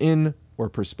interest in or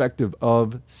perspective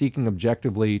of seeking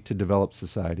objectively to develop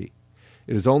society.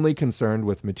 It is only concerned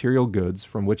with material goods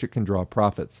from which it can draw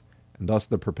profits, and thus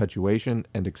the perpetuation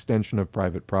and extension of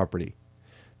private property.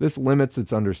 This limits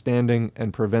its understanding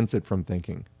and prevents it from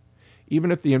thinking.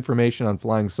 Even if the information on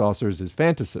flying saucers is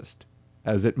fantasist,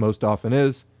 as it most often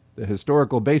is, the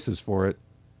historical basis for it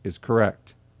is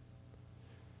correct.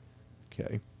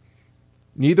 Okay.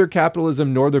 Neither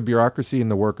capitalism nor the bureaucracy in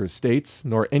the workers' states,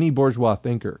 nor any bourgeois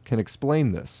thinker can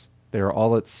explain this. They are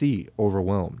all at sea,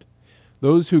 overwhelmed.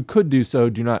 Those who could do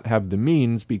so do not have the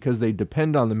means because they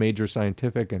depend on the major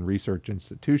scientific and research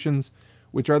institutions,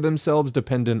 which are themselves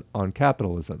dependent on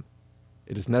capitalism.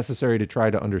 It is necessary to try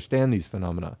to understand these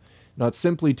phenomena, not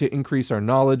simply to increase our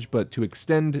knowledge, but to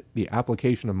extend the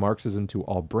application of Marxism to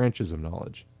all branches of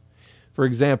knowledge. For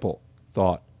example,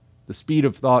 thought. The speed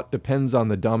of thought depends on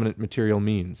the dominant material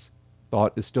means.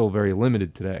 Thought is still very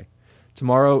limited today.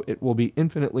 Tomorrow it will be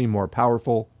infinitely more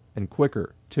powerful and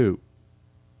quicker, too.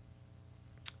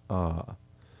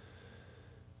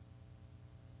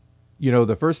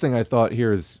 The first thing I thought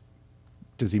here is,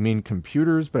 does he mean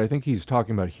computers? But I think he's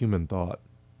talking about human thought.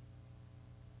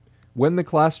 When the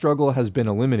class struggle has been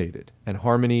eliminated and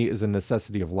harmony is a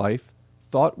necessity of life,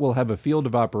 thought will have a field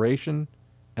of operation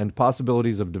and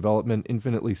possibilities of development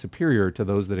infinitely superior to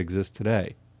those that exist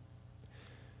today.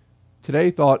 Today,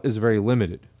 thought is very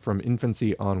limited from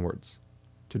infancy onwards.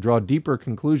 To draw deeper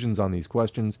conclusions on these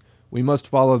questions, we must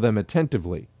follow them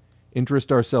attentively,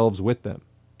 interest ourselves with them,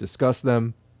 discuss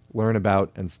them, learn about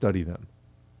and study them.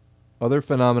 Other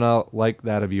phenomena like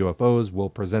that of UFOs will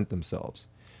present themselves.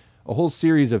 A whole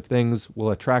series of things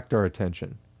will attract our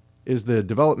attention. Is the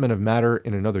development of matter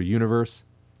in another universe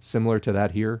similar to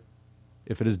that here?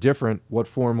 If it is different, what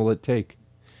form will it take?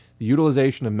 The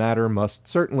utilization of matter must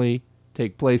certainly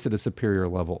take place at a superior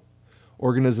level.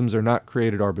 Organisms are not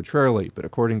created arbitrarily, but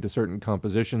according to certain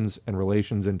compositions and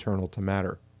relations internal to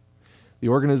matter. The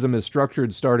organism is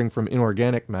structured starting from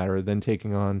inorganic matter, then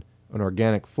taking on an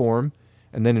organic form,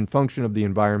 and then in function of the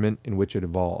environment in which it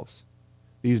evolves.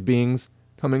 These beings,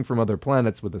 coming from other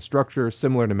planets with a structure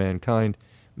similar to mankind,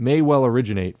 may well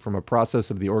originate from a process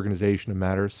of the organization of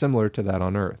matter similar to that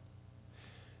on Earth.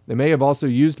 They may have also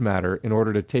used matter in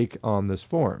order to take on this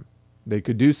form. They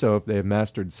could do so if they have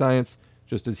mastered science,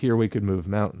 just as here we could move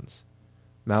mountains.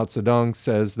 Mao Zedong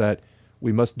says that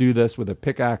we must do this with a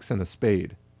pickaxe and a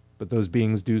spade, but those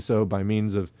beings do so by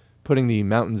means of putting the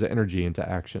mountain's energy into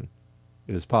action.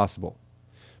 It is possible.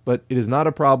 But it is not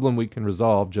a problem we can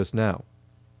resolve just now.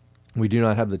 We do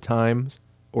not have the time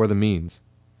or the means.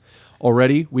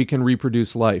 Already, we can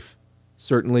reproduce life.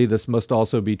 Certainly, this must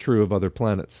also be true of other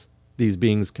planets. These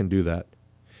beings can do that.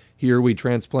 Here we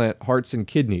transplant hearts and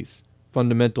kidneys,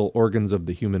 fundamental organs of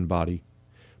the human body.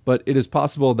 But it is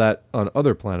possible that on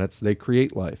other planets they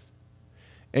create life.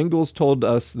 Engels told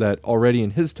us that already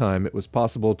in his time it was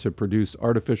possible to produce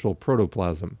artificial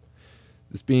protoplasm,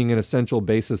 this being an essential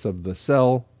basis of the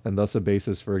cell and thus a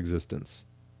basis for existence.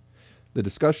 The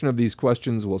discussion of these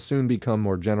questions will soon become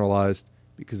more generalized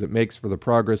because it makes for the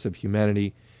progress of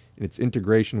humanity in its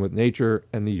integration with nature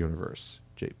and the universe.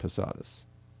 J. Posadas.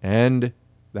 And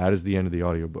that is the end of the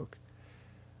audiobook.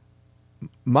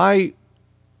 My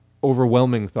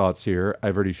overwhelming thoughts here,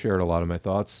 I've already shared a lot of my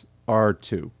thoughts, are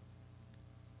two.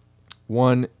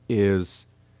 One is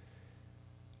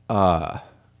I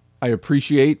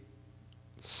appreciate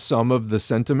some of the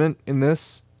sentiment in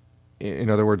this.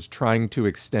 In other words, trying to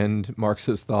extend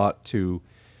Marxist thought to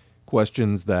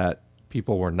questions that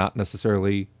people were not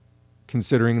necessarily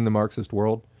considering in the Marxist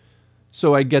world.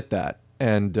 So I get that.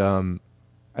 And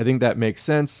I think that makes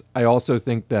sense. I also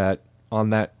think that on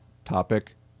that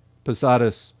topic,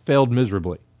 Posadas failed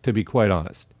miserably, to be quite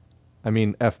honest. I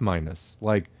mean, F-.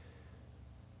 Like,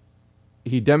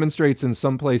 he demonstrates in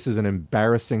some places an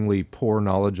embarrassingly poor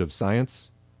knowledge of science.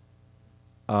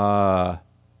 There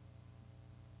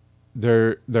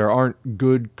aren't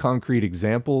good concrete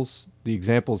examples. The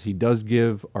examples he does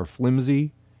give are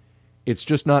flimsy. It's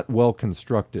just not well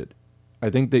constructed. I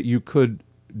think that you could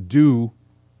do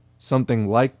something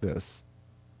like this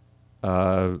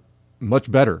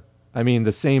much better. I mean,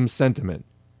 the same sentiment,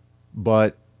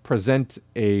 but present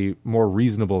a more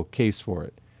reasonable case for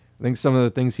it. I think some of the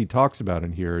things he talks about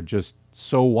in here are just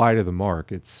so wide of the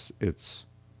mark. It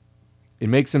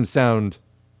makes him sound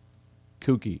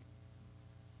kooky,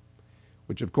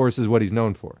 which of course is what he's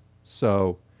known for.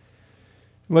 So,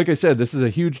 like I said, this is a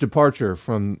huge departure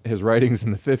from his writings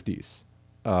in the 50s.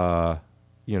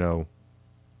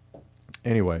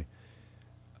 Anyway,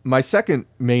 my second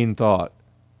main thought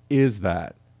is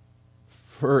that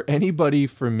for anybody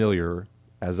familiar,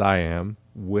 as I am,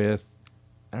 with,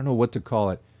 I don't know what to call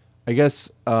it, I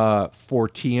guess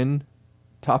Fortean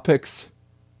topics,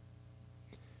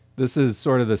 This is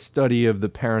sort of the study of the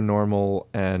paranormal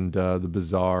and the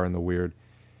bizarre and the weird.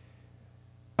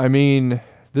 I mean,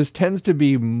 this tends to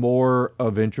be more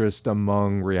of interest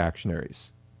among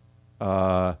reactionaries.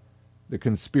 The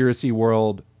conspiracy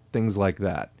world, things like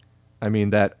that. I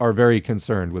mean, that are very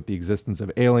concerned with the existence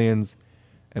of aliens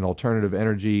and alternative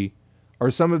energy. Are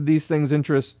some of these things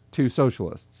interest to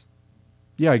socialists?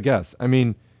 Yeah, I guess. I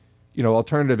mean, you know,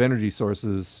 alternative energy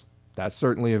sources, that's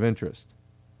certainly of interest.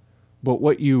 But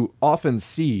what you often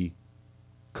see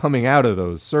coming out of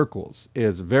those circles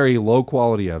is very low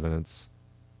quality evidence,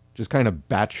 just kind of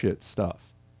batshit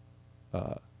stuff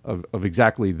of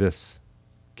exactly this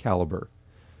caliber.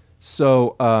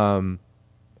 So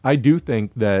I do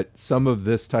think that some of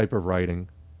this type of writing,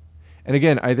 and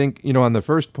again, I think, you know, on the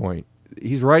first point,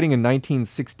 he's writing in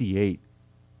 1968.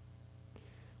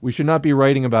 We should not be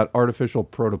writing about artificial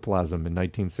protoplasm in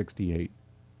 1968.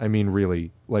 I mean,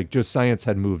 really, like, just science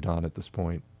had moved on at this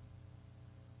point.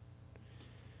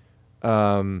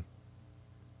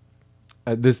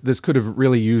 This could have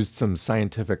really used some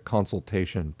scientific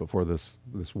consultation before this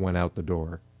went out the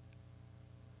door.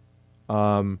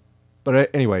 But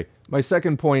anyway, my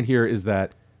second point here is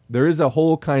that there is a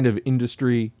whole kind of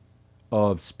industry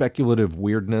of speculative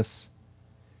weirdness.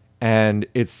 And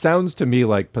it sounds to me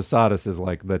like Posadas is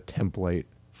like the template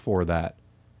for that,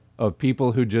 of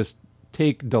people who just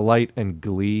take delight and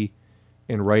glee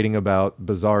in writing about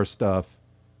bizarre stuff,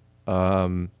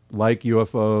 like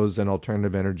UFOs and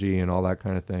alternative energy and all that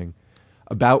kind of thing,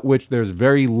 about which there's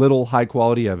very little high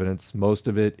quality evidence. Most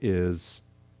of it is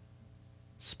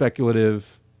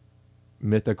speculative,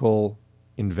 mythical,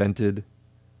 invented.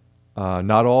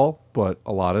 Not all, but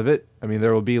a lot of it. I mean,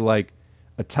 there will be like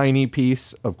a tiny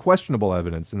piece of questionable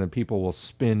evidence, and then people will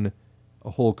spin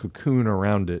a whole cocoon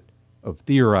around it of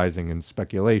theorizing and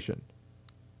speculation.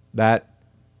 That,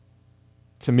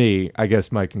 to me, I guess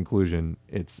my conclusion,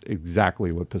 it's exactly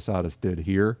what Posadas did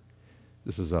here.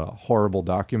 This is a horrible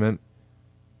document.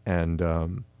 And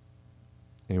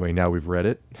anyway, now we've read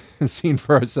it and seen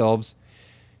for ourselves,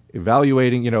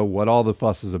 evaluating, you know, what all the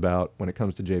fuss is about when it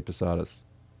comes to J. Posadas.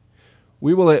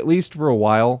 We will, at least for a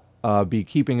while, be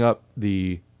keeping up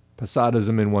the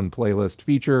Posadism in one playlist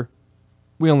feature.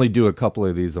 We only do a couple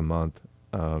of these a month.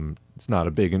 It's not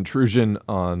a big intrusion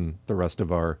on the rest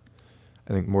of our,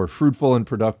 I think, more fruitful and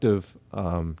productive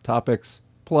topics.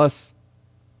 Plus,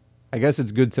 I guess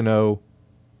it's good to know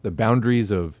the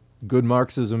boundaries of good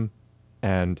Marxism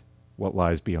and what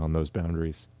lies beyond those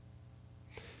boundaries.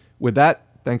 With that,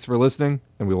 thanks for listening,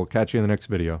 and we will catch you in the next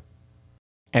video.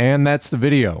 And that's the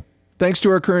video. Thanks to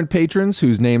our current patrons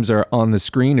whose names are on the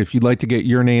screen. If you'd like to get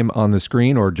your name on the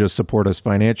screen or just support us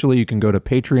financially, you can go to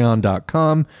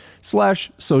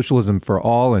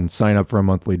patreon.com/socialismforall and sign up for a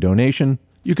monthly donation.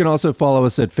 You can also follow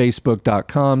us at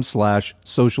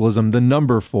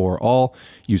facebook.com/socialism4all.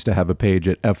 Used to have a page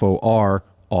at FOR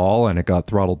all, and it got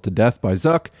throttled to death by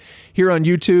Zuck. Here on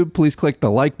YouTube, please click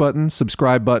the like button,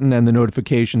 subscribe button, and the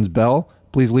notifications bell.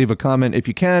 Please leave a comment if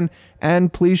you can,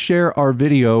 and please share our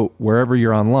video wherever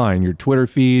you're online, your Twitter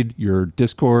feed, your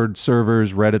Discord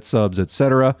servers, Reddit subs,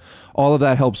 etc. All of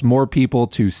that helps more people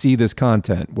to see this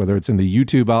content, whether it's in the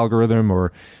YouTube algorithm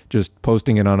or just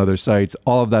posting it on other sites.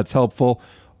 All of that's helpful.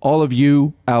 All of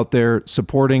you out there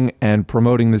supporting and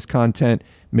promoting this content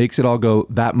makes it all go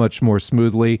that much more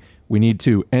smoothly. We need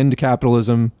to end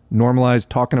capitalism, normalize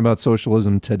talking about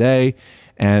socialism today,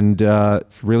 and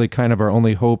it's really kind of our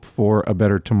only hope for a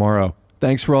better tomorrow.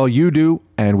 Thanks for all you do,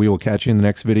 and we will catch you in the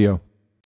next video.